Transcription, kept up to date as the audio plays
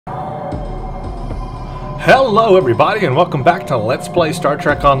Hello everybody and welcome back to Let's Play Star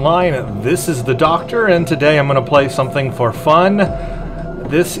Trek Online. This is the Doctor and today I'm going to play something for fun.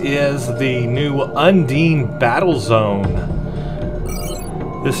 This is the new Undine Battlezone.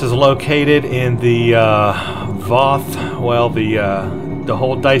 This is located in the Voth, well the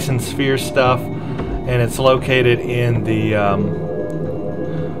whole Dyson Sphere stuff, and it's located in the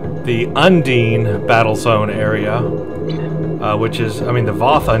Undine Battlezone area. Which is, I mean, the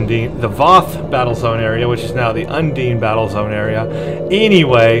Voth Battlezone area, which is now the Undine Battlezone area.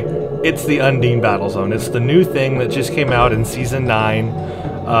 Anyway, it's the Undine Battlezone. It's the new thing that just came out in Season 9.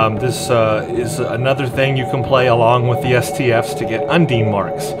 This is another thing you can play along with the STFs to get Undine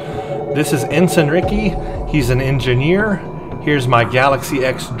marks. This is Ensign Ricky. He's an engineer. Here's my Galaxy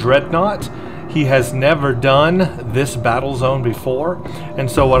X Dreadnought. He has never done this battle zone before,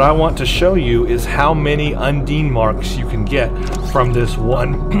 and so what I want to show you is how many Undine marks you can get from this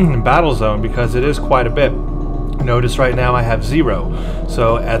one battle zone, because it is quite a bit. Notice right now I have 0,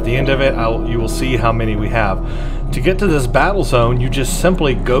 so at the end of it you will see how many we have. To get to this battle zone, you just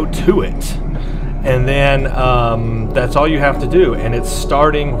simply go to it, and then that's all you have to do, and it's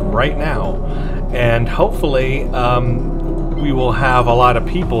starting right now. And hopefully we will have a lot of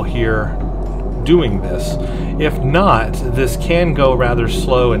people here doing this. If not, this can go rather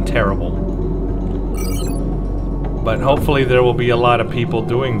slow and terrible. But hopefully there will be a lot of people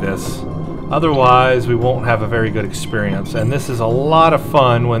doing this. Otherwise, we won't have a very good experience. And this is a lot of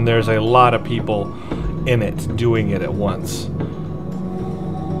fun when there's a lot of people in it doing it at once.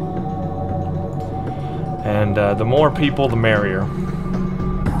 And the more people, the merrier.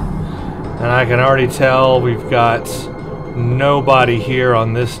 And I can already tell we've got nobody here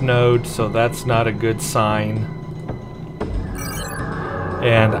on this node, so that's not a good sign.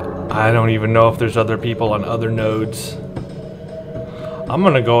 And I don't even know if there's other people on other nodes. I'm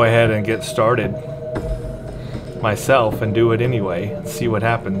gonna go ahead and get started myself and do it anyway, see what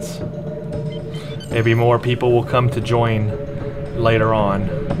happens. Maybe more people will come to join later on.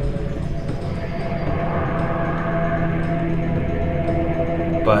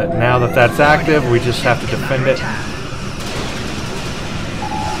 But now that that's active, we just have to defend it.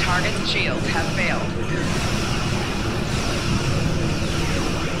 Target's shields have failed.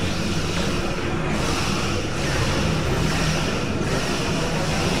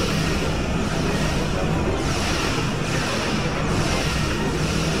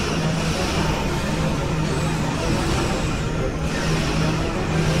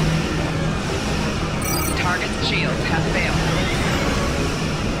 Target's shields have failed.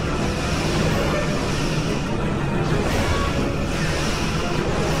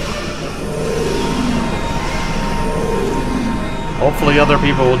 Hopefully other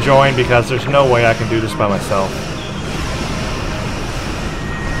people will join, because there's no way I can do this by myself.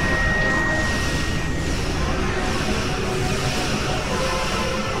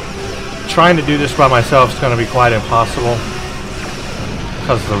 Trying to do this by myself is going to be quite impossible,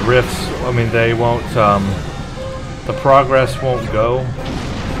 because the rifts, I mean, they won't, the progress won't go.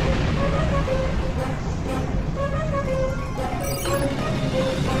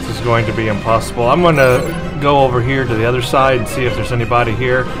 This is going to be impossible. I'm going to go over here to the other side and see if there's anybody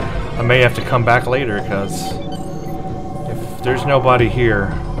here. I may have to come back later, because if there's nobody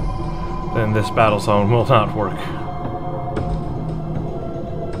here, then this battle zone will not work.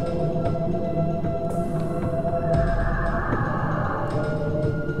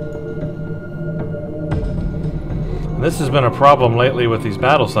 And this has been a problem lately with these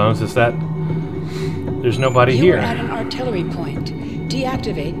battle zones, is that there's nobody here. You are at an artillery point.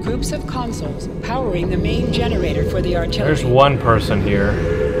 Deactivate groups of consoles powering the main generator for the artillery. There's one person here.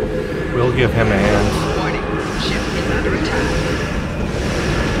 We'll give him a hand. Warning, ship is under attack.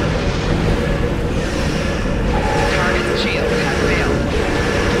 Target's shields have failed.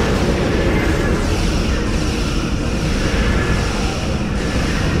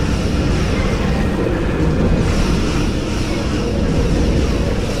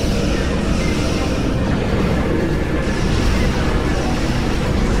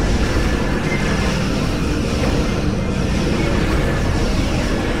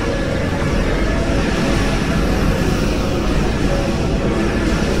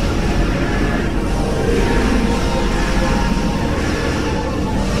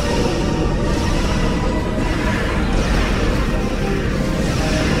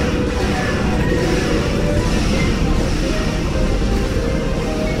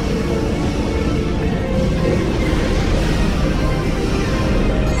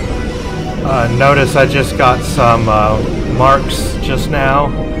 Notice I just got some marks just now.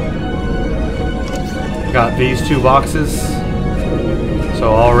 Got these 2 boxes. So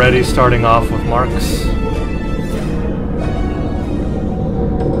already starting off with marks.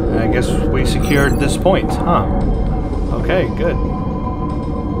 guess we secured this point, huh? Okay, good.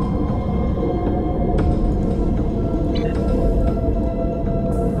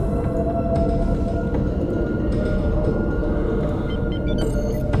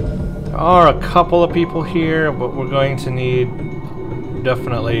 There are a couple of people here, but we're going to need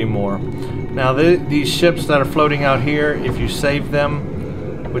definitely more. Now, these ships that are floating out here, if you save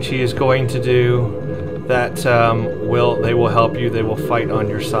them, which he is going to do, that they will help you. They will fight on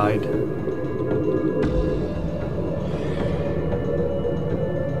your side.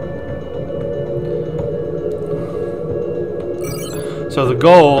 So the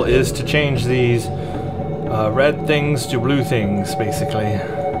goal is to change these red things to blue things, basically.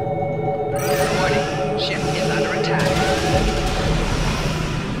 Warning, ship is under attack.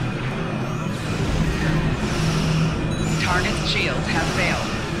 Target's shields have failed.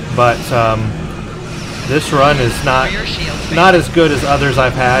 But this run is not as good as others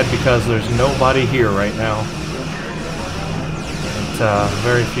I've had because there's nobody here right now. It's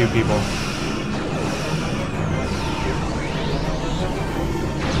very few people.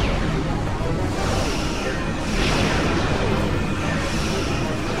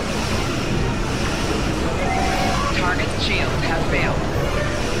 Target's shields have failed.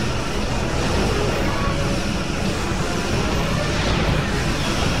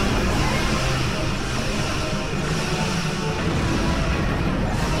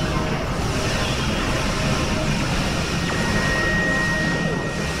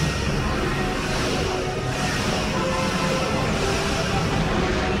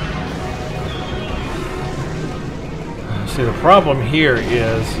 See, the problem here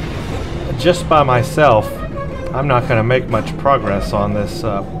is just by myself, I'm not going to make much progress on this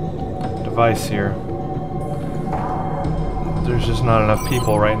device here. There's just not enough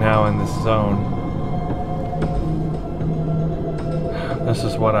people right now in this zone. This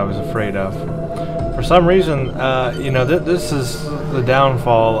is what I was afraid of. For some reason, you know, this is the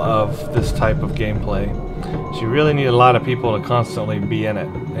downfall of this type of gameplay. So you really need a lot of people to constantly be in it,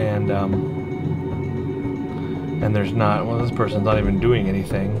 and there's not. Well, this person's not even doing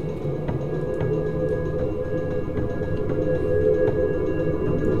anything.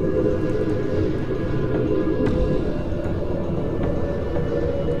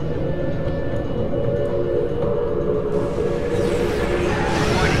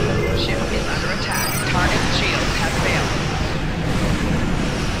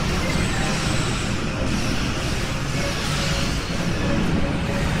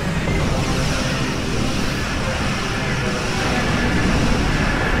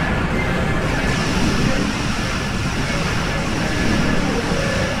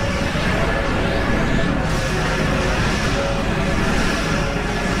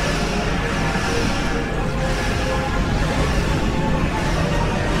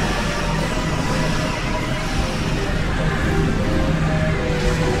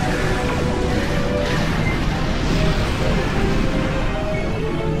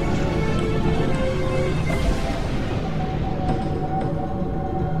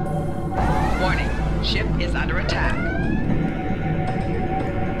 Ship is under attack.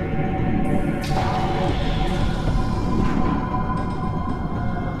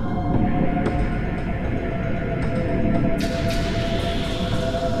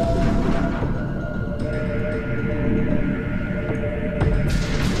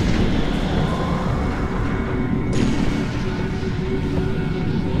 Warning,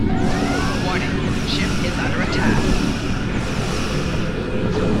 ship is under attack.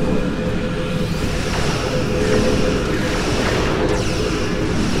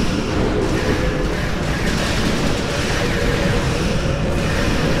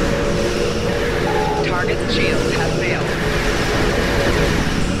 Target's shields have failed.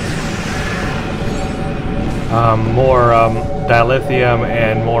 More dilithium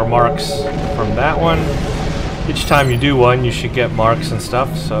and more marks from that one. Each time you do one, you should get marks and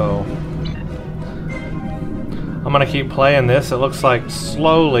stuff, so I'm gonna keep playing this. It looks like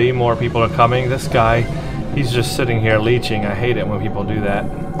slowly more people are coming. This guy, he's just sitting here leeching. I hate it when people do that.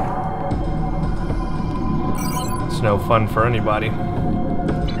 It's no fun for anybody.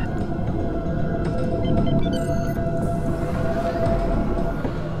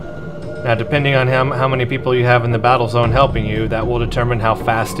 Now, depending on how many people you have in the battle zone helping you, that will determine how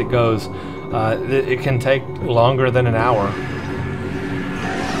fast it goes. It can take longer than an hour.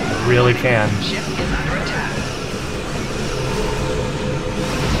 It really can. Ship is under attack.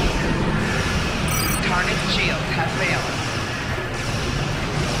 Target's shields have failed.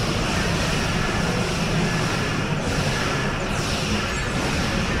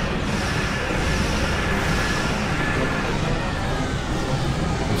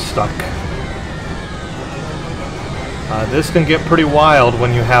 stuck. This can get pretty wild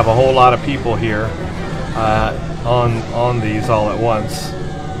when you have a whole lot of people here on these all at once.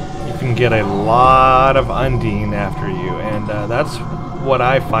 You can get a lot of Undine after you, and that's what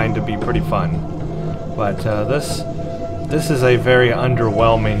I find to be pretty fun. But this is a very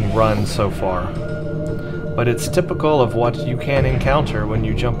underwhelming run so far. But it's typical of what you can encounter when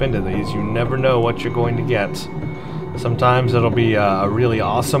you jump into these. You never know what you're going to get. Sometimes it'll be a really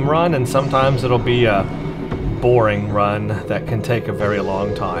awesome run, and sometimes it'll be a boring run that can take a very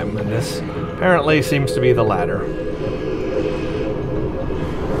long time. And this apparently seems to be the latter. Warning.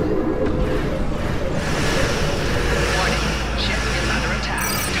 Ship is under attack.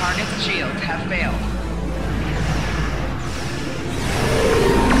 Target's shields have failed.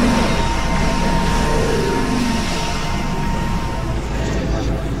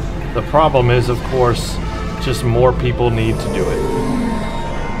 The problem is, of course, just more people need to do it.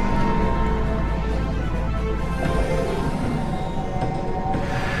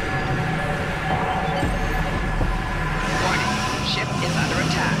 Warning. Ship is under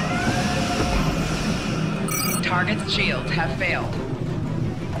attack. Target's shields have failed.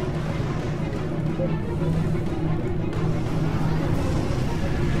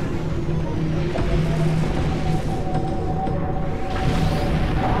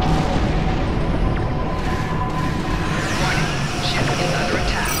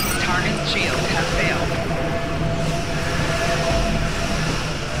 Shields have failed.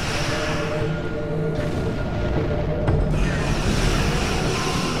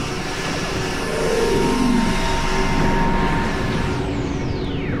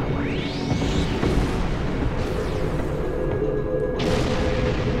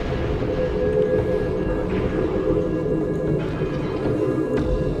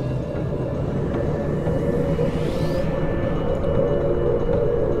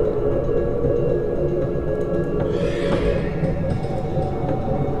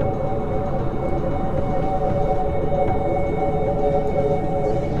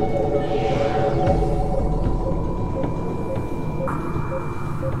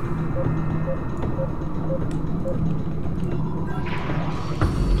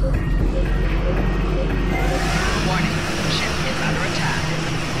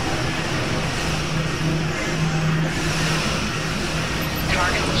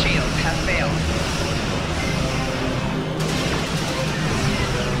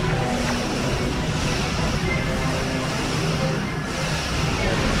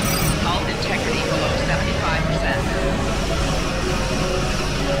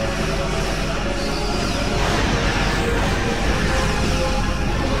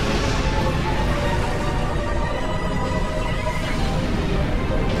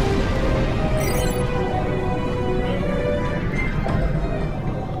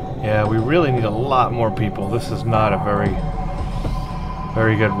 Yeah, we really need a lot more people. This is not a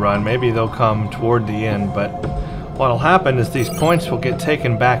very good run. Maybe they'll come toward the end, but what'll happen is these points will get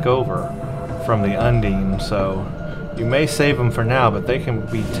taken back over from the Undine, so you may save them for now, but they can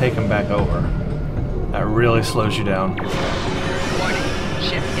be taken back over. That really slows you down. Warning.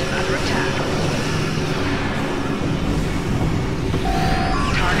 Ship is under attack.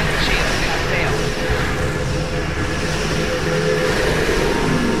 Target shields have failed.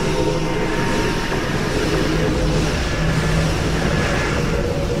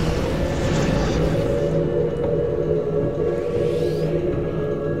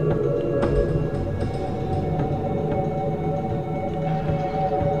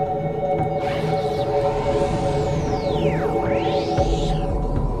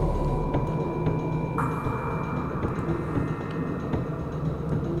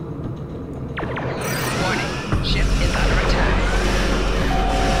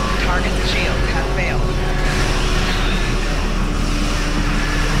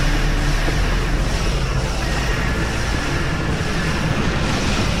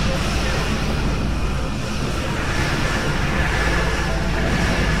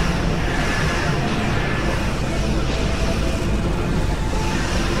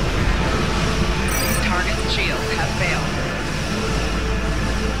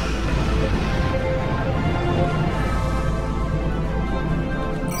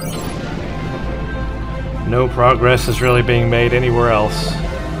 No progress is really being made anywhere else.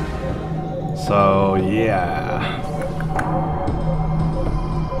 So, yeah.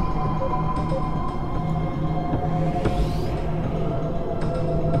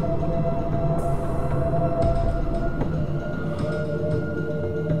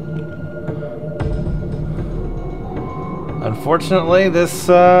 Unfortunately, this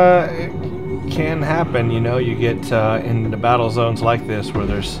can happen, you know. You get into battle zones like this where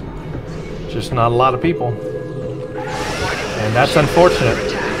there's just not a lot of people. And that's unfortunate.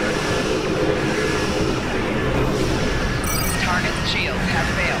 Target's shields have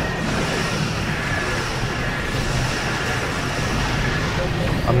failed.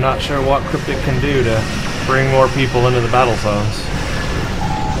 I'm not sure what Cryptic can do to bring more people into the battle zones.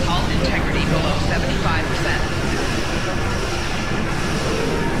 Hull integrity below 75%.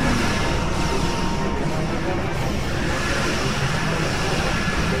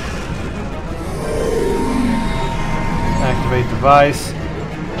 Activate device,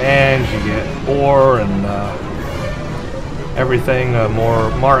 and you get ore and everything, more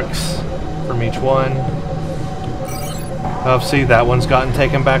marks from each one. Oh, see, that one's gotten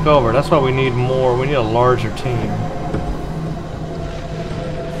taken back over. That's why we need more. We need a larger team.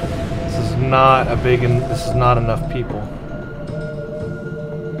 This is not a big, this is not enough people.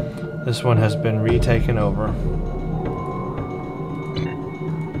 This one has been retaken over.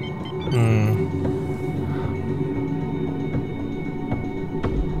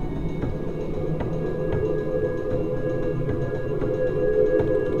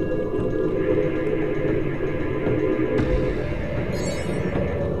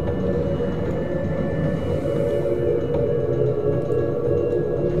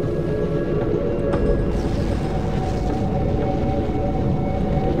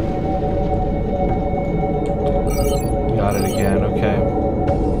 Got it again, okay.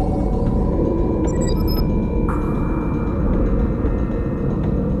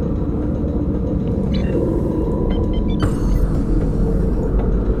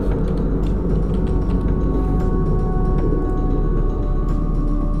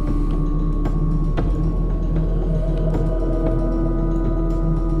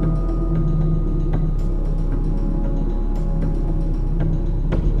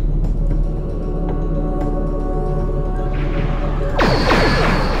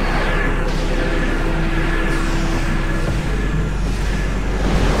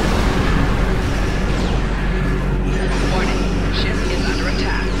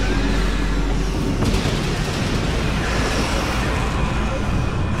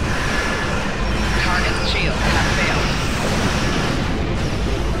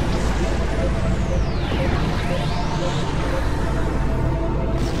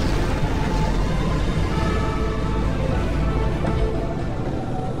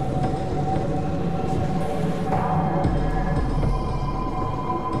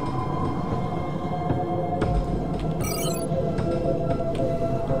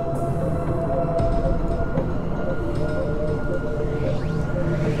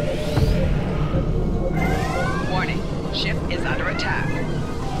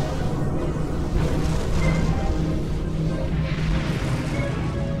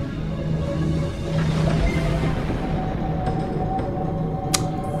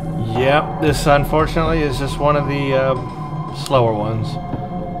 Yep, this unfortunately is just one of the slower ones.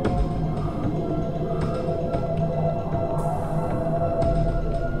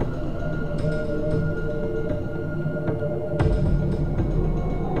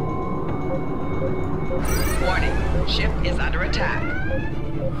 Warning, ship is under attack.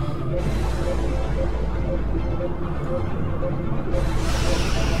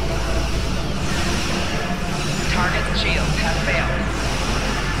 Target's shields have failed.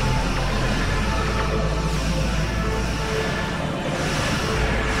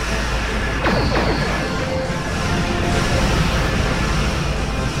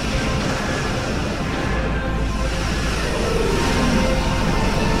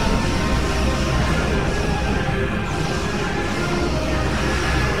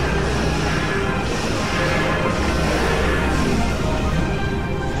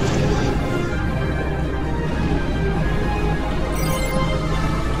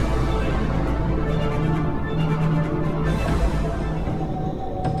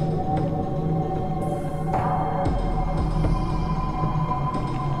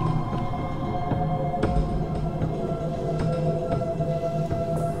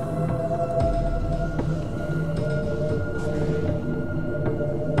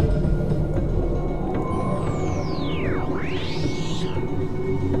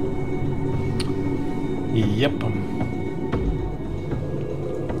 Yep.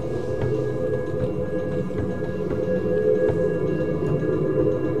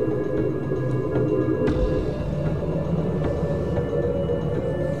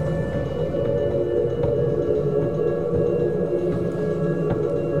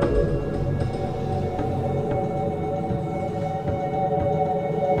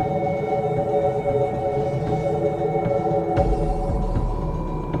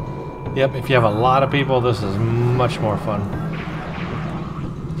 Yep, if you have a lot of people, this is much more fun.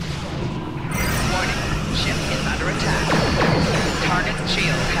 Warning, ship is under attack. Target's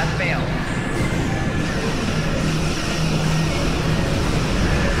shields have failed.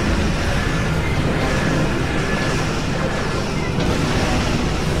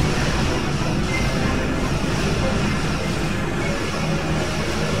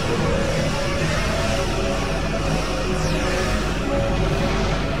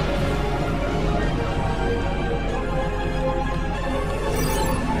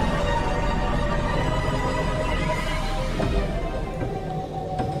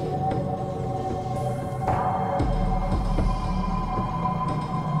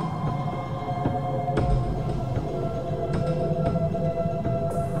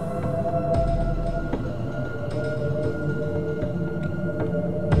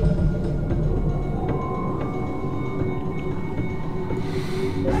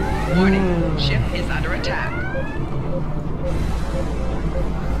 Warning, ship is under attack.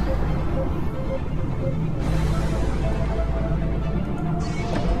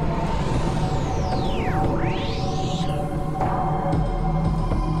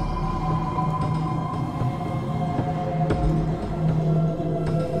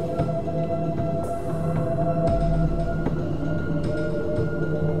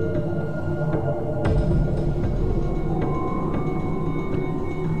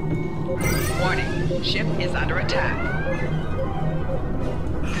 Warning, ship is under attack.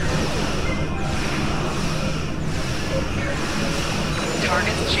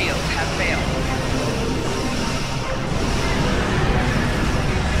 Target's shields have failed.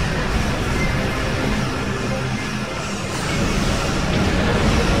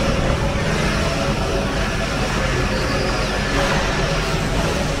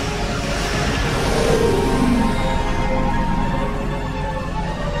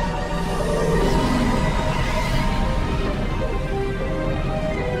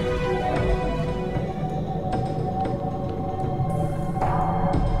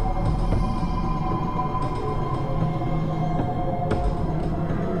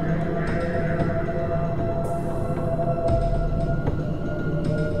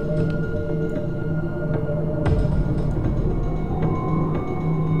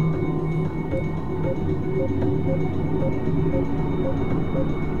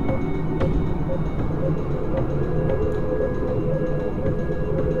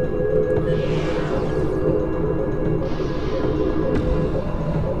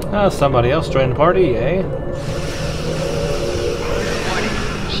 Somebody else joined the party, eh? Warning,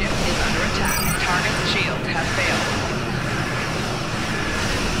 ship is under attack. Target's shields have failed.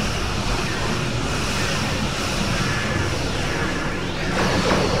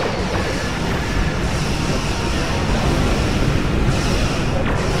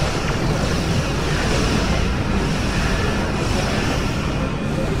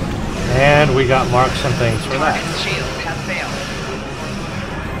 And we got marks and things for that. Target's shields have failed.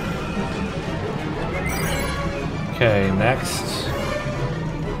 Okay, next.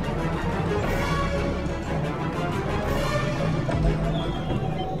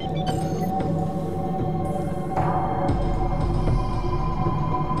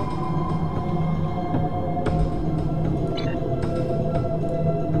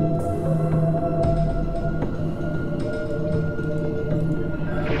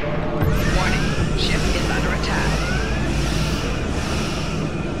 Warning, ship is under attack.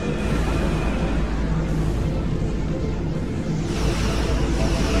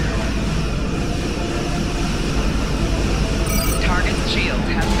 Target's shields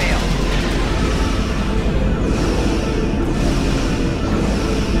have failed.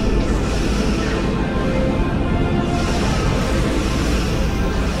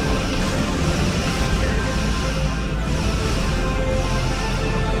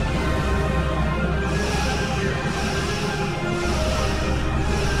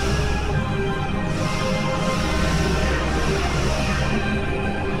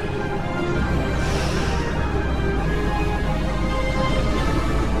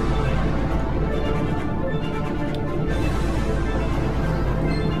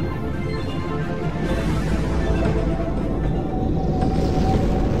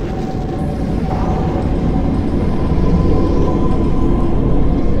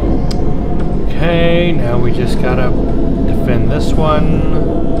 Okay, now we just gotta defend this one.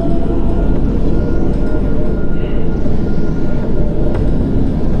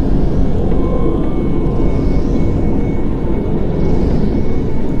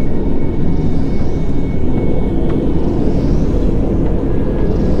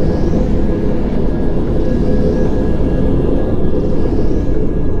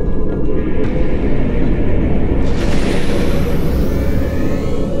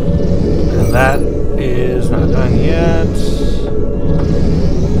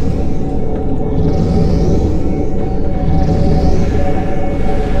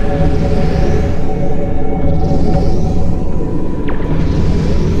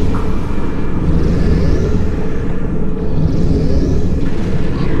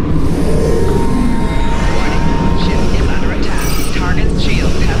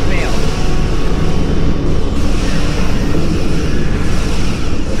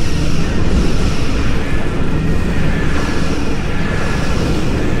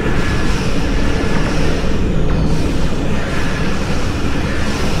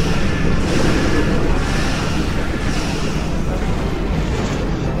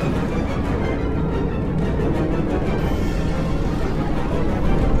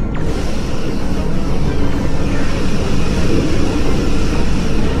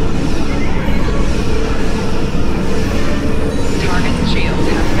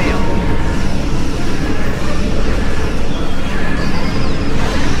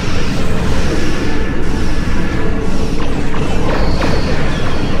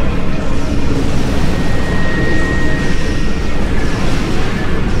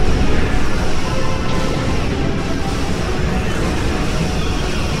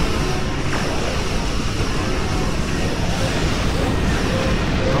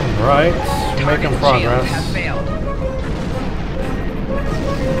 Right, making progress. Have failed.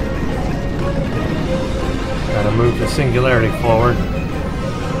 Gotta move the singularity forward.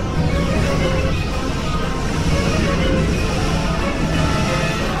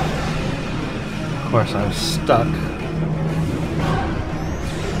 Of course, I'm stuck.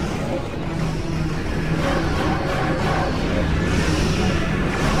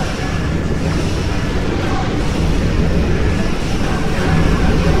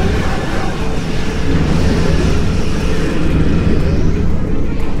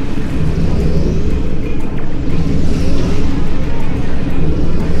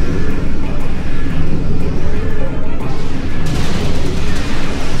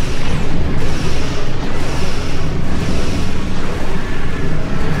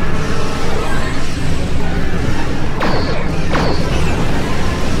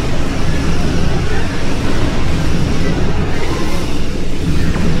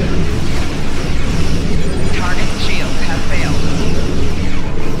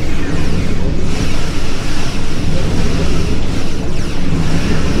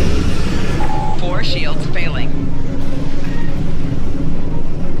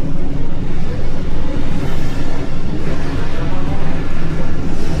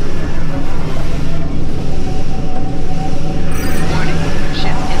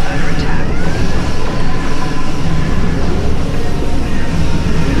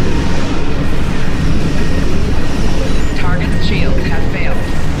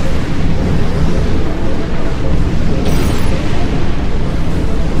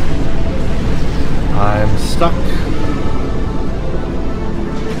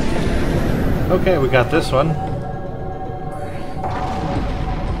 Okay, we got this one.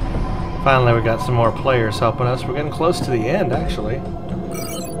 Finally, we got some more players helping us. We're getting close to the end, actually.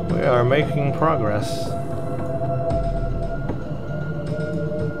 We are making progress.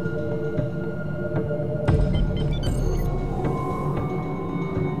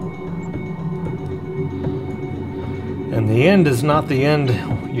 And the end is not the end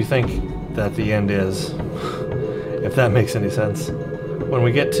you think that the end is, if that makes any sense. When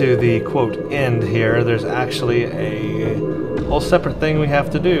we get to the, quote, end here, there's actually a whole separate thing we have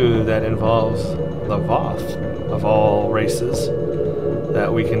to do that involves the Voth of all races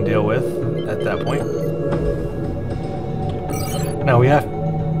that we can deal with at that point. Now we have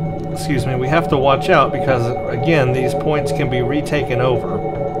to watch out because, again, these points can be retaken over,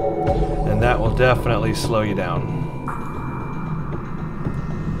 and that will definitely slow you down.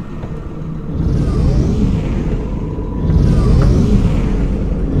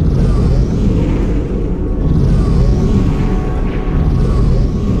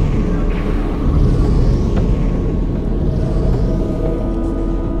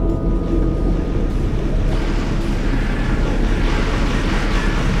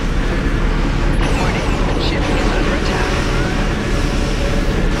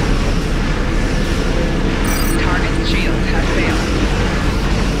 Target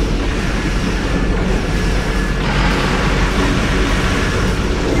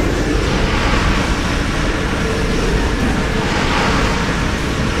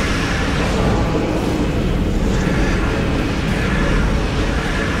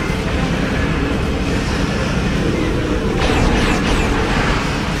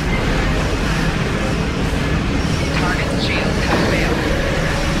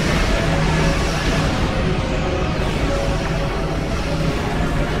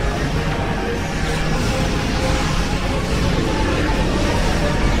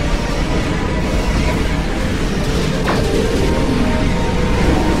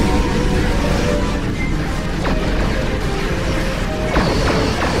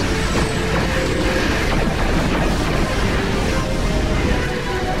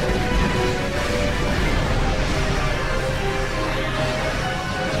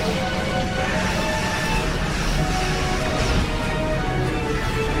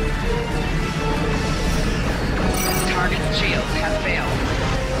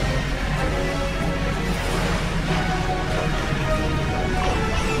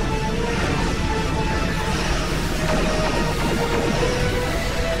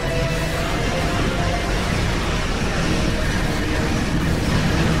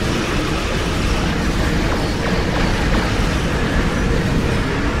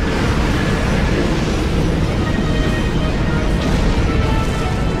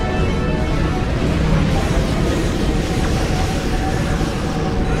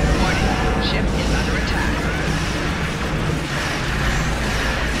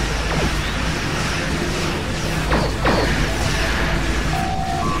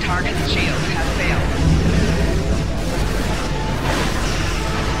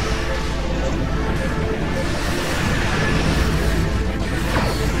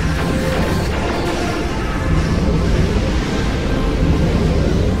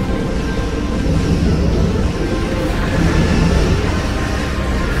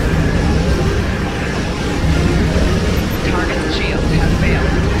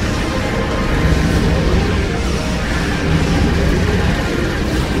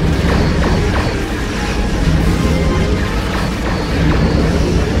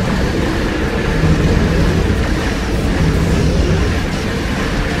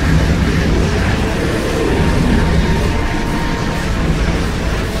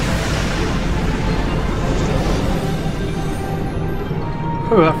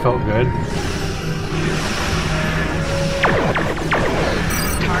Ooh, that felt good.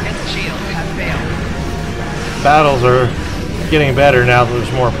 Target's shields have failed. Battles are getting better now that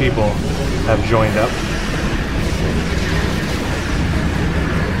there's more people have joined up.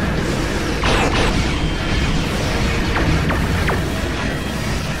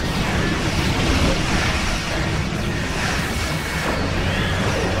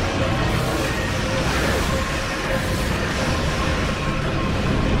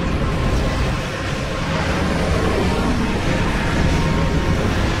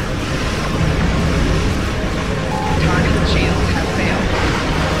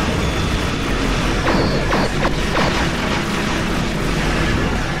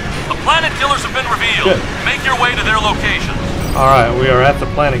 Good. Make your way to their locations. Alright, we are at the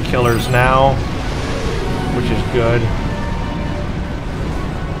planet killers now, which is good.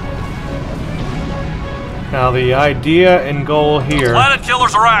 Now the idea and goal here Planet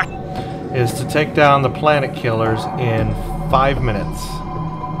killers are active. is to take down the planet killers in 5 minutes.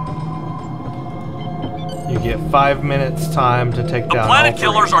 You get 5 minutes time to take down all Planet three.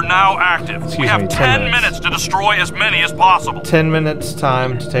 killers are now active. We have 10 minutes to destroy as many as possible. 10 minutes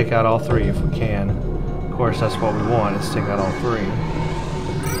time to take out all three if we can. Of course, that's what we want, is to take out all three.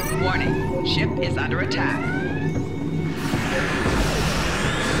 Warning, ship is under attack.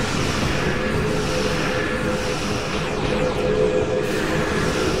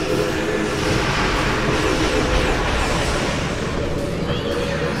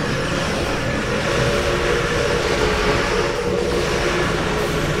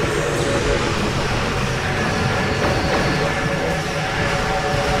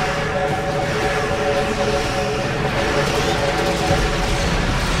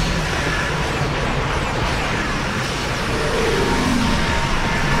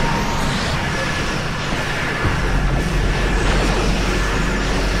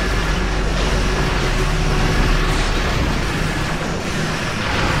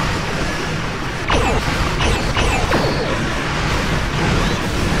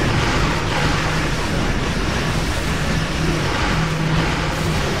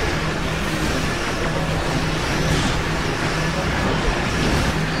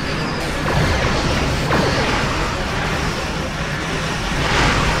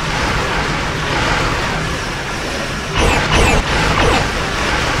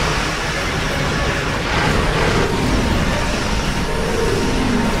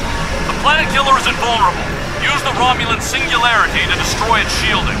 Killer is invulnerable. Use the Romulan singularity to destroy its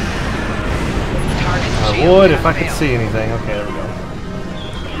shielding. I would if I could see anything. Okay, there we go.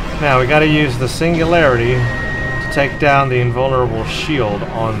 Now we got to use the singularity to take down the invulnerable shield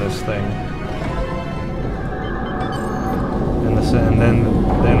on this thing, and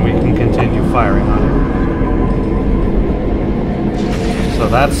then we can continue firing on it. So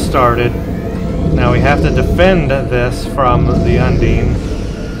that's started. Now we have to defend this from the Undine,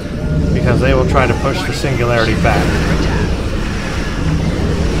 because they will try to push the singularity back.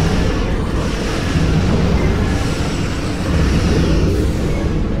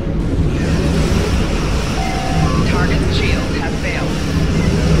 Target's shields have failed.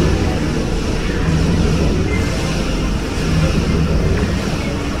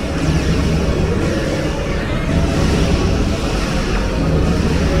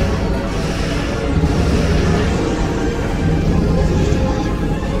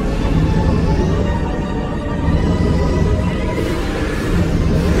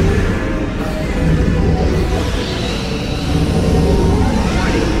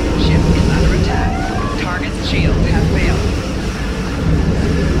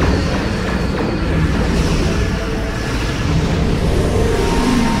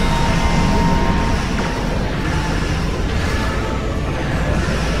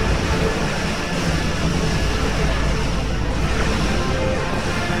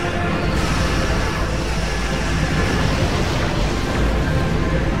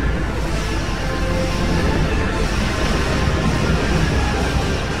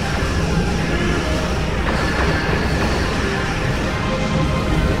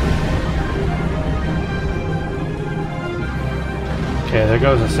 Okay, there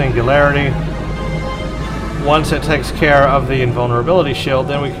goes the singularity. Once it takes care of the invulnerability shield,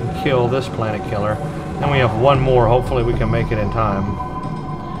 then we can kill this planet killer. Then we have one more. Hopefully we can make it in time.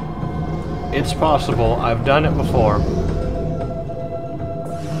 It's possible. I've done it before.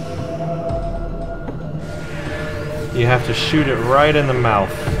 You have to shoot it right in the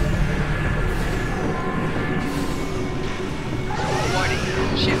mouth. Warning,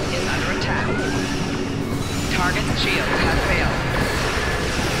 ship is under attack. Target's shields have failed.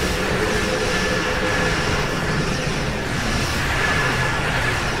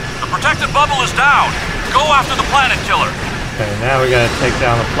 protected bubble is down. Go after the planet killer. Okay, now we gotta take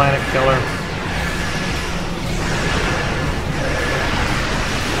down the planet killer.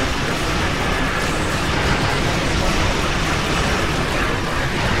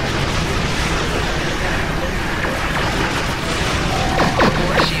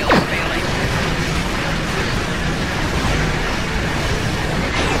 Core shields failing.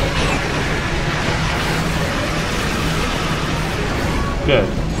 Good.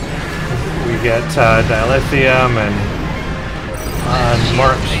 We get dilithium and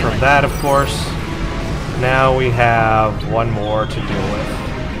marks from that, of course. Now we have one more to deal with.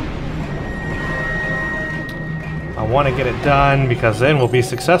 I want to get it done because then we'll be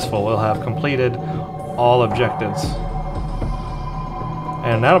successful. We'll have completed all objectives.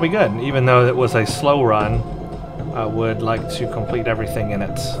 And that'll be good. Even though it was a slow run, I would like to complete everything in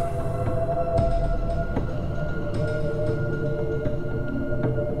it.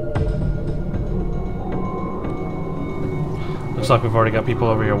 Looks like we've already got people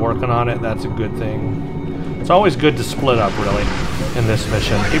over here working on it. That's a good thing. It's always good to split up, really, in this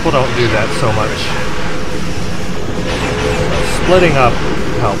mission. People don't do that so much. Splitting up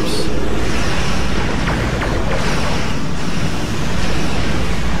helps.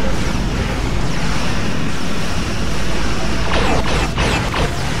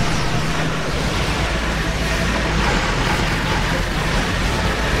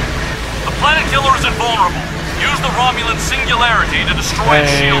 The planet killer is invulnerable. Use the Romulan singularity to destroy its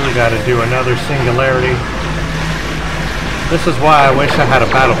Hey, shielding. we gotta do another singularity. This is why I wish I had a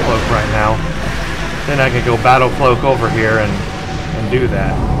battle cloak right now. Then I could go battle cloak over here and do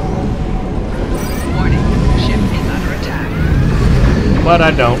that. Warning, ship is under attack. But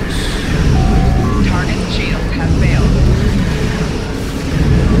I don't. Target shields have failed.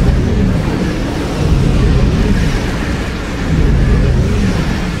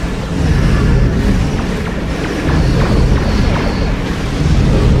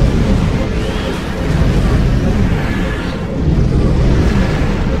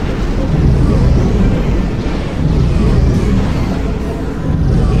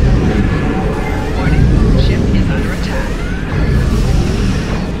 Warning, ship is under attack.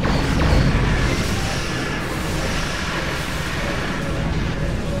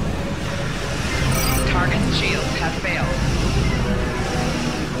 Target shields have failed.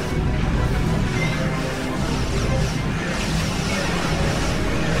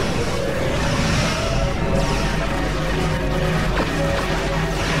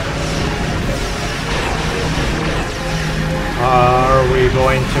 Are we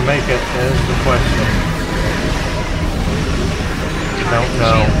going to make it is the question. Target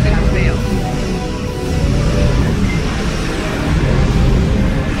know. shields have failed.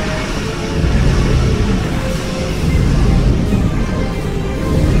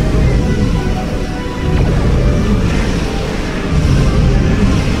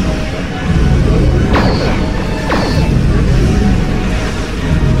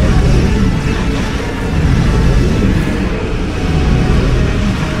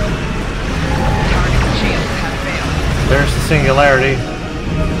 Target shields have failed. There's the singularity.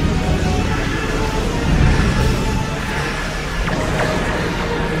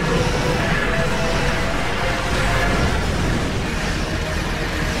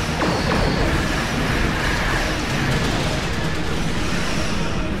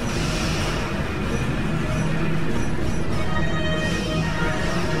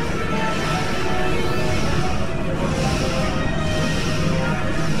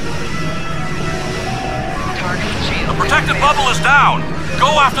 Target shields The have protected failed. bubble is down.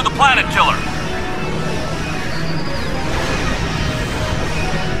 Go after the planet killer.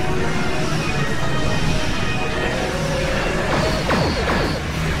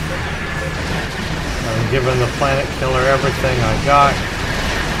 I'm giving the planet killer everything I got.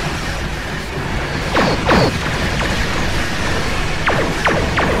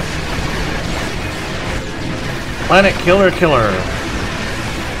 Planet killer killer.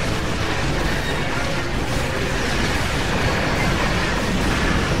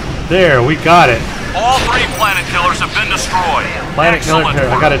 There, we got it. All three planet killers have been destroyed. Planet killer Excellent killer.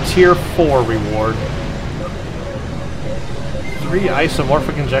 I work. got a tier 4 reward. 3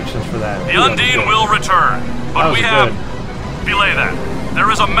 isomorphic injections for that. The Undine will return, That but was we good. have... Belay that.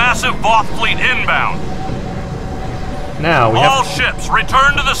 There is a massive Voth fleet inbound. Now we All have ships,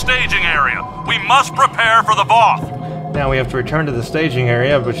 return to the staging area. We must prepare for the Voth. to return to the staging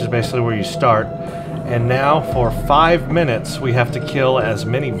area, which is basically where you start. And now, for 5 minutes, we have to kill as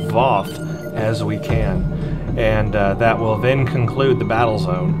many Voth as we can. And that will then conclude the battle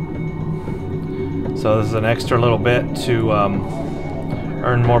zone. So this is an extra little bit to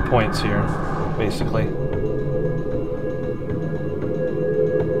earn more points here, basically.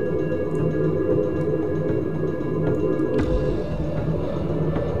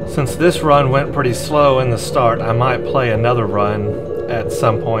 Since this run went pretty slow in the start, I might play another run at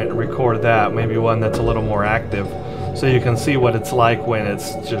some point and record that, maybe one that's a little more active, so you can see what it's like when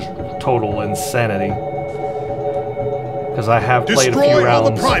it's just total insanity. Because I have played a few Destroy rounds.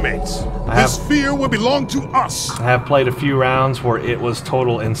 all the primates. This sphere will belong to us. I have played a few rounds where it was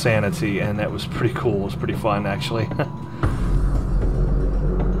total insanity, and that was pretty cool. It was pretty fun, actually.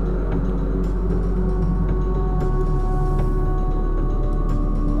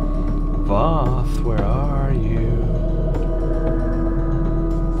 Voth, where are you?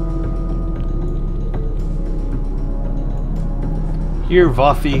 Here,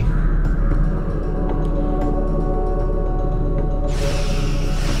 Vothy.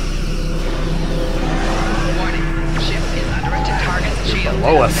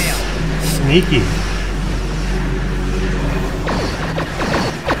 Below us. Sneaky.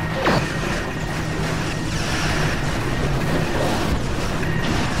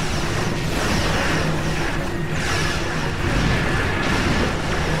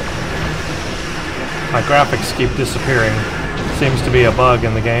 My graphics keep disappearing. Seems to be a bug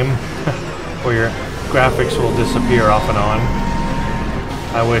in the game where your graphics will disappear off and on.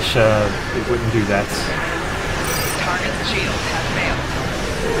 I wish it wouldn't do that. Target's shields have failed.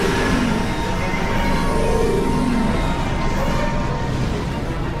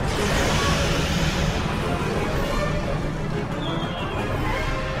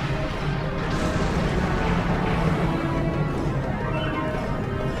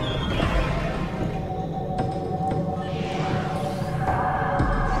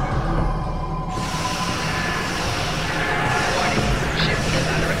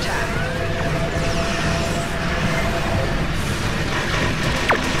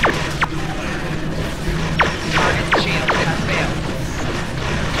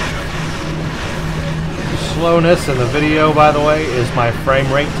 Slowness in the video, by the way, is my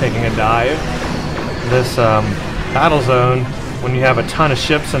frame rate taking a dive. This Battlezone, when you have a ton of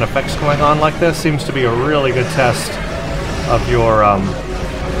ships and effects going on like this, seems to be a really good test of your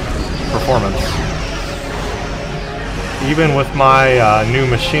performance. Even with my new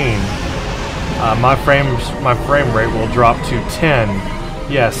machine, my frame rate will drop to 10.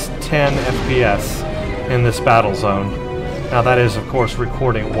 Yes, 10 FPS in this Battlezone. Now that is, of course,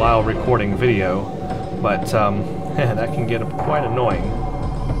 recording while recording video. But that can get quite annoying.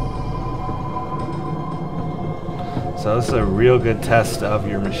 So this is a real good test of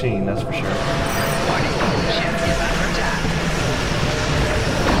your machine, that's for sure.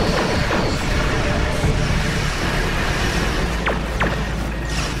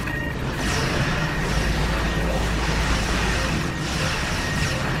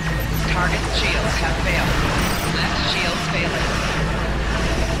 Target's shields have failed. Left shields failing.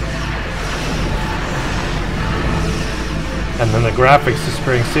 And then the graphics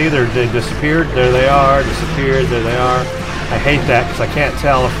disappearing. See, they disappeared. There they are. Disappeared. There they are. I hate that because I can't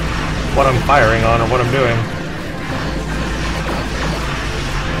tell what I'm firing on or what I'm doing.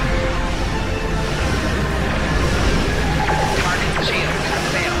 Target's shields have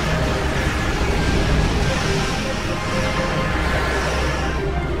failed.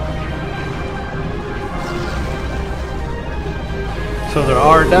 So there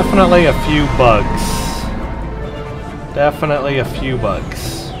are definitely a few bugs. Definitely a few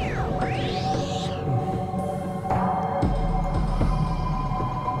bugs.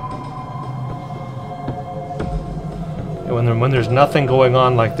 And when there's nothing going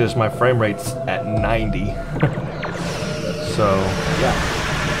on like this, my frame rate's at 90. So, yeah.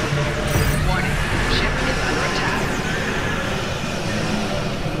 Warning, ship is under attack.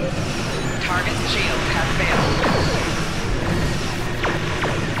 Target's shields have failed.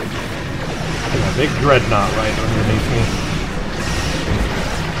 A big dreadnought right underneath me.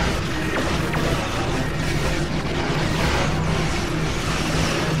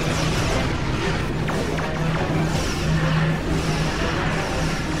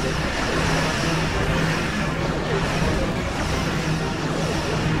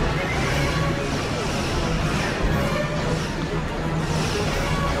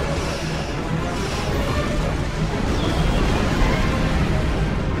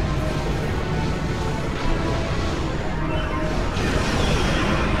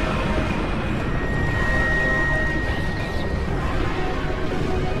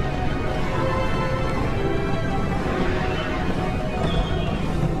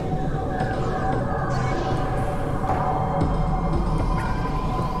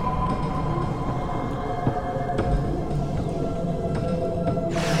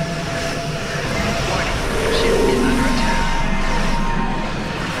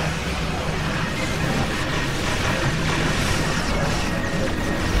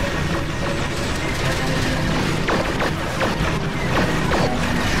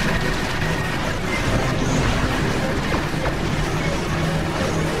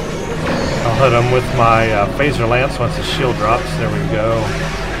 hit them with my phaser lance once the shield drops. There we go.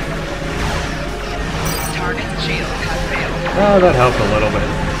 Target's shield has failed. Oh, that helped a little bit.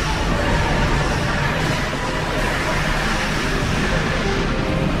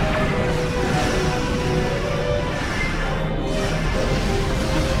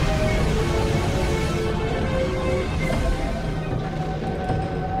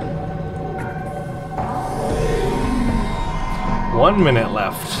 One minute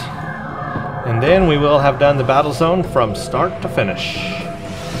left. And then we will have done the battle zone from start to finish.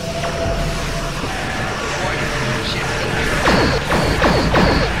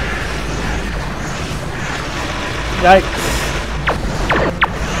 Yikes.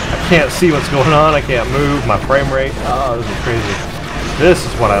 I can't see what's going on. I can't move. My frame rate. Oh, this is crazy. This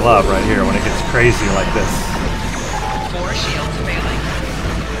is what I love right here when it gets crazy like this. 4 shields failing.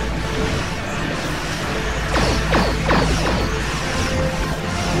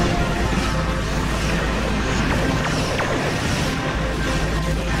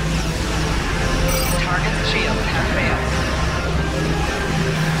 Target's shield has failed.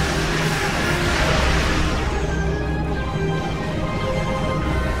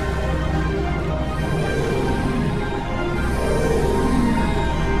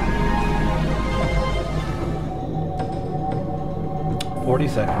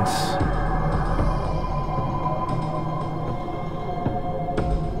 Seconds.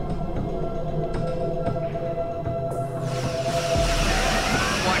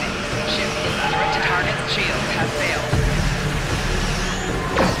 Warning. Ship lateral to target's shield has failed.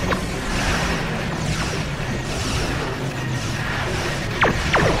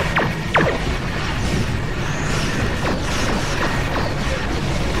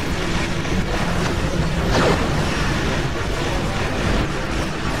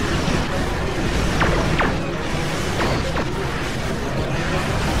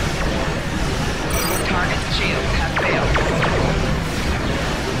 Target's shield has failed.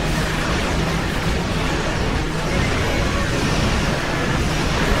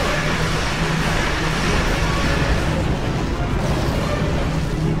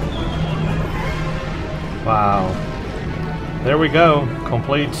 Wow. There we go.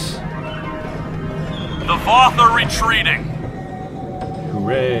 Complete. The Voth are retreating.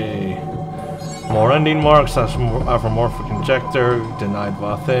 Hooray. More Undine marks, Alphamorphic Injector, denied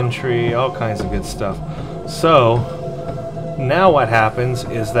Voth entry, all kinds of good stuff. So, now what happens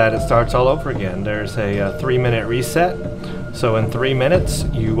is that it starts all over again. There's a 3-minute reset. So in 3 minutes,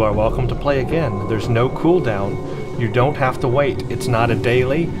 you are welcome to play again. There's no cooldown. You don't have to wait. It's not a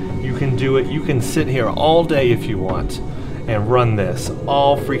daily. You can do it. You can sit here all day if you want and run this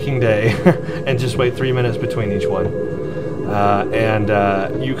all freaking day and just wait 3 minutes between each one.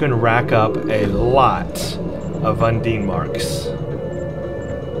 You can rack up a lot of Undine marks.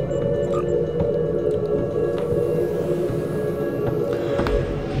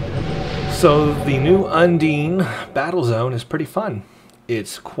 So the new Undine Battlezone is pretty fun.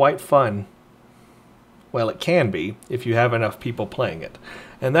 It's quite fun. Well, it can be if you have enough people playing it.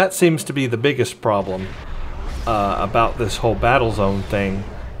 And that seems to be the biggest problem about this whole Battlezone thing.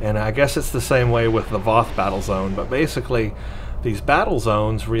 And I guess it's the same way with the Voth Battlezone. But basically, these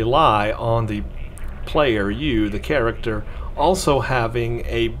Battlezones rely on the player, you, the character, also having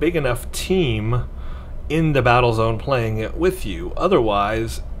a big enough team in the Battlezone playing it with you.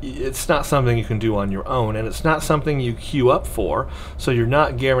 Otherwise, it's not something you can do on your own, and it's not something you queue up for, so you're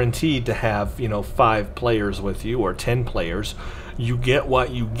not guaranteed to have, 5 players with you or 10 players. You get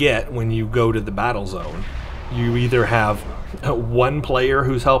what you get when you go to the Battlezone. You either have 1 player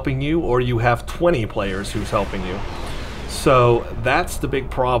who's helping you, or you have 20 players who's helping you. So that's the big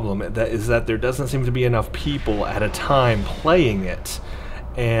problem, that is that there doesn't seem to be enough people at a time playing it.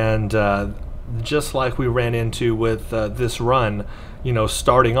 And just like we ran into with this run,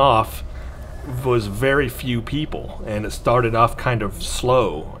 starting off was very few people, and it started off kind of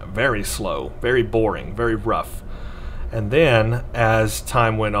slow, very boring, very rough. And then, as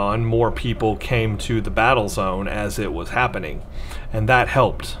time went on, more people came to the Battlezone as it was happening, and that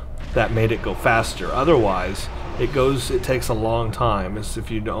helped. That made it go faster. Otherwise, it takes a long time, as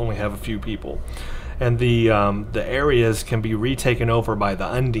if you only have a few people. And the areas can be retaken over by the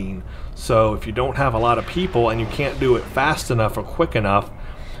Undine. So if you don't have a lot of people and you can't do it fast enough or quick enough,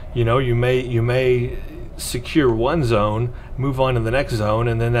 you may secure one zone, move on to the next zone,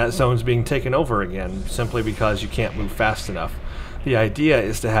 and then that zone's being taken over again simply because you can't move fast enough. The idea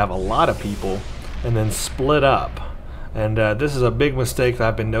is to have a lot of people and then split up. And this is a big mistake that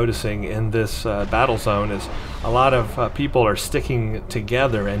I've been noticing in this Battlezone, is a lot of people are sticking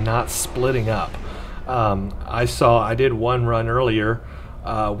together and not splitting up. I did one run earlier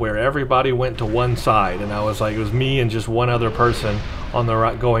where everybody went to one side, and I was like, it was me and just one other person on the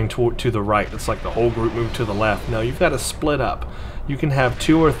right going to the right. It's like the whole group moved to the left. No, you've got to split up. You can have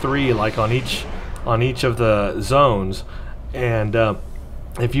 2 or 3 like on each of the zones, and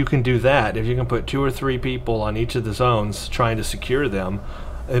if you can do that, if you can put 2 or 3 people on each of the zones trying to secure them,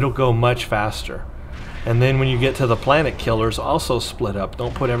 it'll go much faster. And then when you get to the planet killers, also split up.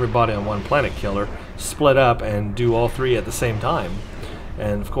 Don't put everybody on one planet killer. Split up and do all 3 at the same time.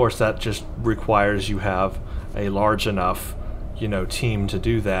 And of course that just requires you have a large enough, you know, team to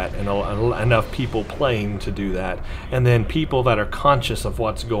do that, and enough people playing to do that, and then people that are conscious of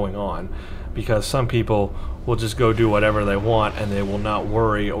what's going on, because some people will just go do whatever they want and they will not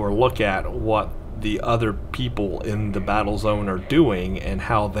worry or look at what the other people in the battle zone are doing and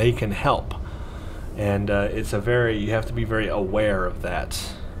how they can help. And you have to be very aware of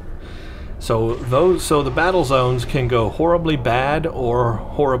that. So the battle zones can go horribly bad or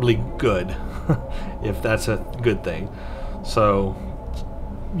horribly good, if that's a good thing. So,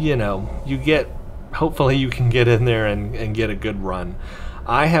 you know, hopefully you can get in there and get a good run.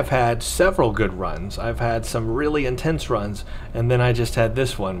 I have had several good runs. I've had some really intense runs, and then I just had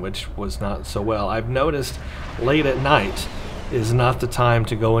this one, which was not so well. I've noticed late at night is not the time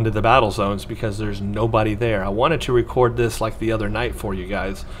to go into the battle zones because there's nobody there. I wanted to record this like the other night for you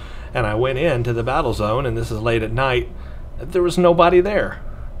guys, and I went into the battle zone, and this is late at night. There was nobody there.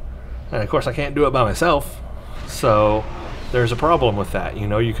 And of course I can't do it by myself, so there's a problem with that. You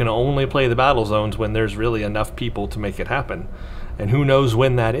know, you can only play the battle zones when there's really enough people to make it happen. And who knows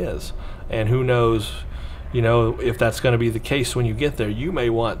when that is. And who knows, you know, if that's going to be the case when you get there. You may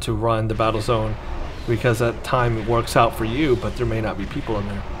want to run the battle zone because that time works out for you, but there may not be people in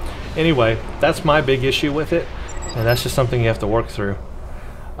there. Anyway, that's my big issue with it, and that's just something you have to work through.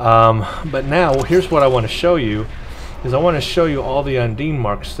 But now, here's what I want to show you. I want to show you all the Undine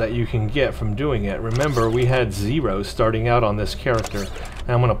marks that you can get from doing it. Remember, we had 0 starting out on this character. And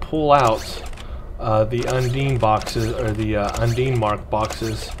I'm going to pull out the Undine boxes, or the Undine mark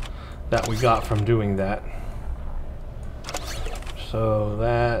boxes that we got from doing that. So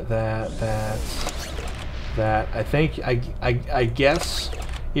that. I think, I guess,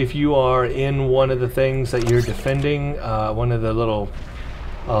 if you are in one of the things that you're defending, one of the little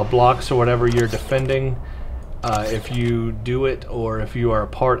blocks or whatever you're defending, if you do it, or if you are a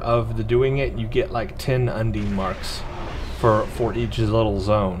part of the doing it, you get like 10 Undine marks for each little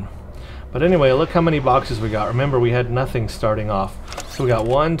zone. But anyway, look how many boxes we got. Remember, we had nothing starting off. So we got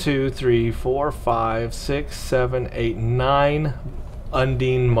 1, 2, 3, 4, 5, 6, 7, 8, 9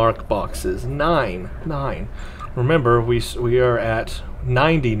 Undine mark boxes. 9. Remember, we are at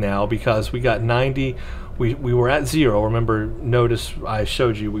 90 now because we got 90. We were at 0. Remember, notice I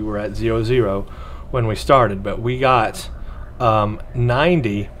showed you we were at 0 when we started, but we got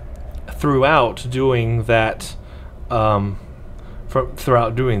 90 throughout doing that.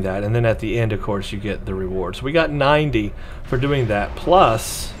 Throughout doing that, and then at the end, of course, you get the reward. So we got 90 for doing that,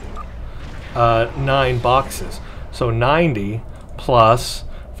 plus 9 boxes. So 90 plus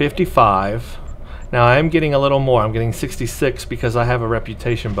 55. Now I am getting a little more. I'm getting 66 because I have a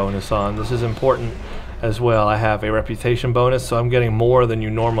reputation bonus on. This is important as well. I have a reputation bonus, so I'm getting more than you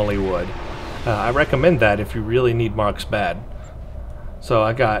normally would. I recommend that if you really need marks bad. So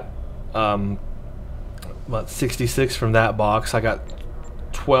I got about 66 from that box. I got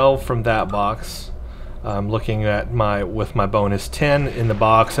 12 from that box. I'm looking at with my bonus, 10 in the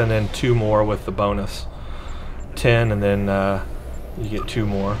box, and then 2 more with the bonus. 10, and then you get 2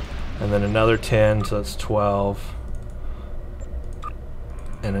 more, and then another 10, so that's 12,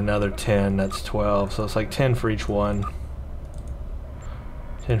 and another 10, that's 12. So it's like 10 for each one.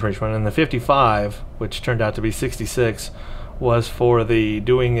 10 for each one, and the 55, which turned out to be 66, was for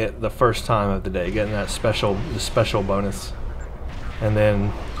doing it the first time of the day, getting that the special bonus, and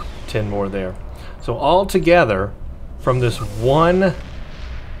then 10 more there. So all together, from this one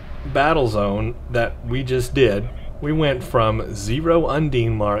battle zone that we just did, we went from 0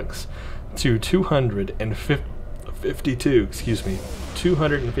 Undine marks to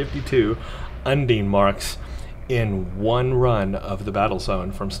 252 Undine marks in one run of the battle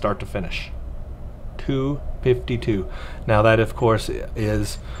zone from start to finish. 252. Now that, of course,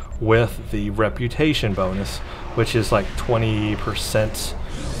 is with the reputation bonus, which is like 20%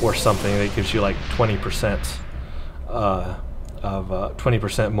 or something. That gives you like 20% of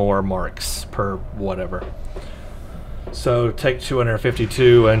 20% more marks per whatever. So take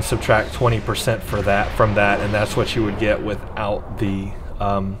 252 and subtract 20% for that from that, and that's what you would get without the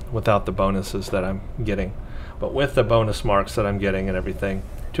bonuses that I'm getting. But with the bonus marks that I'm getting and everything,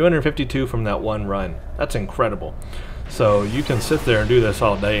 252 from that one run. That's incredible. So you can sit there and do this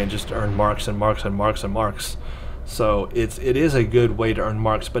all day and just earn marks and marks and marks and marks. So it is a good way to earn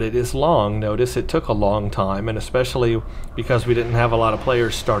marks, but it is long. Notice it took a long time, and especially because we didn't have a lot of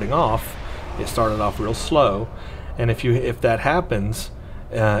players starting off, it started off real slow. And if that happens,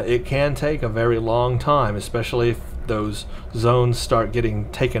 it can take a very long time, especially if those zones start getting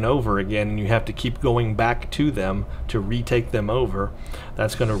taken over again and you have to keep going back to them to retake them over.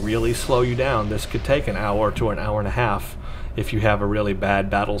 That's going to really slow you down. This could take an hour to an hour and a half if you have a really bad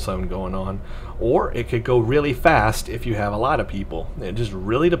battle zone going on, or it could go really fast if you have a lot of people. It just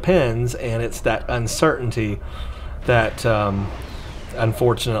really depends, and it's that uncertainty that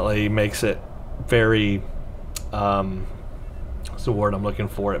unfortunately makes it very what's the word I'm looking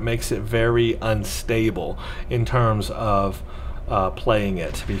for? It makes it very unstable in terms of playing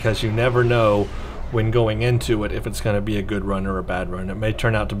it, because you never know when going into it if it's going to be a good run or a bad run. It may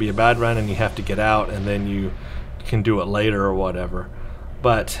turn out to be a bad run and you have to get out and then you can do it later or whatever.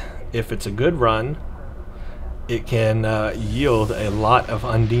 But if it's a good run, it can yield a lot of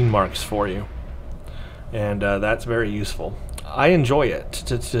Undine marks for you, and that's very useful. I enjoy it.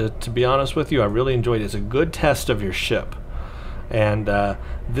 To be honest with you, I really enjoyed it. It's a good test of your ship. And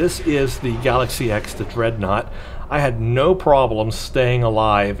this is the Galaxy X, the Dreadnought. I had no problem staying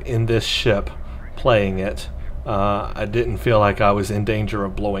alive in this ship playing it. I didn't feel like I was in danger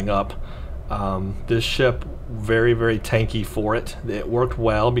of blowing up. This ship, very, very tanky for it. It worked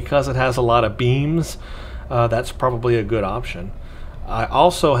well because it has a lot of beams. That's probably a good option. I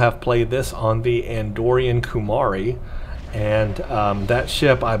also have played this on the Andorian Kumari, and that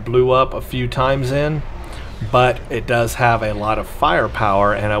ship I blew up a few times in, but it does have a lot of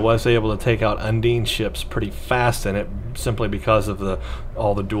firepower, and I was able to take out Undine ships pretty fast in it simply because of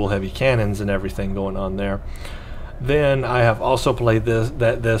all the dual heavy cannons and everything going on there. Then I have also played this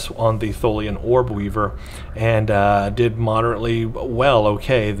on the Tholian Orb Weaver, and did moderately well.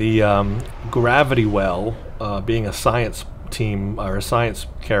 Okay, the Gravity Well, being a science team or a science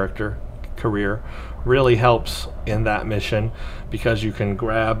career, really helps in that mission because you can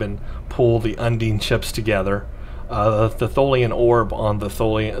grab and pull the Undine ships together. The Tholian Orb on the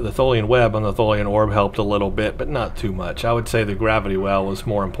Tholian Web on the Tholian Orb helped a little bit, but not too much. I would say the Gravity Well was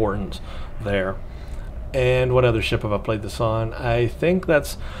more important there. And what other ship have I played this on? I think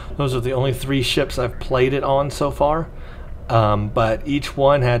those are the only 3 ships I've played it on so far. But each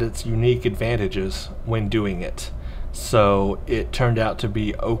one had its unique advantages when doing it. So it turned out to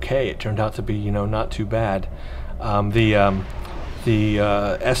be okay. It turned out to be, not too bad. The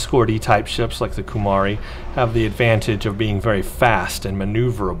escort-y type ships like the Kumari have the advantage of being very fast and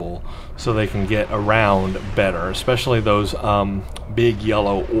maneuverable, so they can get around better, especially those big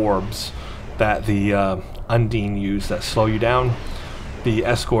yellow orbs that the Undine use that slow you down. The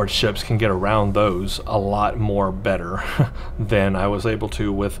escort ships can get around those a lot more better than I was able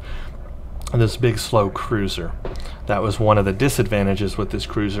to with this big slow cruiser. That was one of the disadvantages with this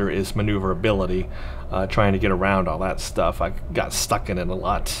cruiser, is maneuverability, trying to get around all that stuff. I got stuck in it a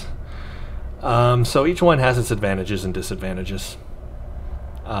lot. So each one has its advantages and disadvantages.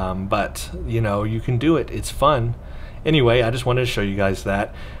 But, you can do it. It's fun. Anyway, I just wanted to show you guys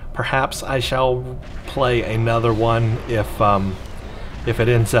that. Perhaps I shall play another one if it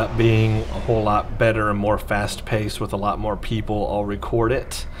ends up being a whole lot better and more fast-paced with a lot more people. I'll record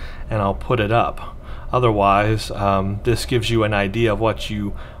it and I'll put it up. Otherwise, this gives you an idea of what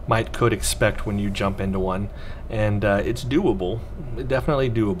you could expect when you jump into one, and it's doable. Definitely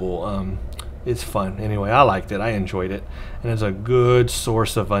doable. It's fun. Anyway, I liked it. I enjoyed it, and it's a good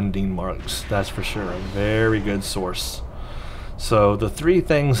source of Undine marks. That's for sure. A very good source. So the 3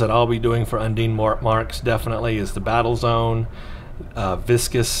 things that I'll be doing for Undine marks definitely is the Battlezone,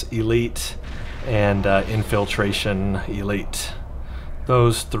 Viscous Elite, and Infiltration Elite.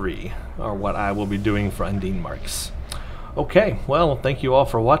 Those 3 are what I will be doing for Undine marks. Okay, well, thank you all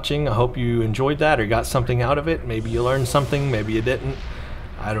for watching. I hope you enjoyed that or got something out of it. Maybe you learned something, maybe you didn't.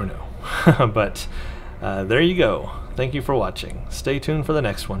 I don't know. But there you go. Thank you for watching. Stay tuned for the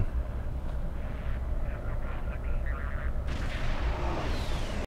next one.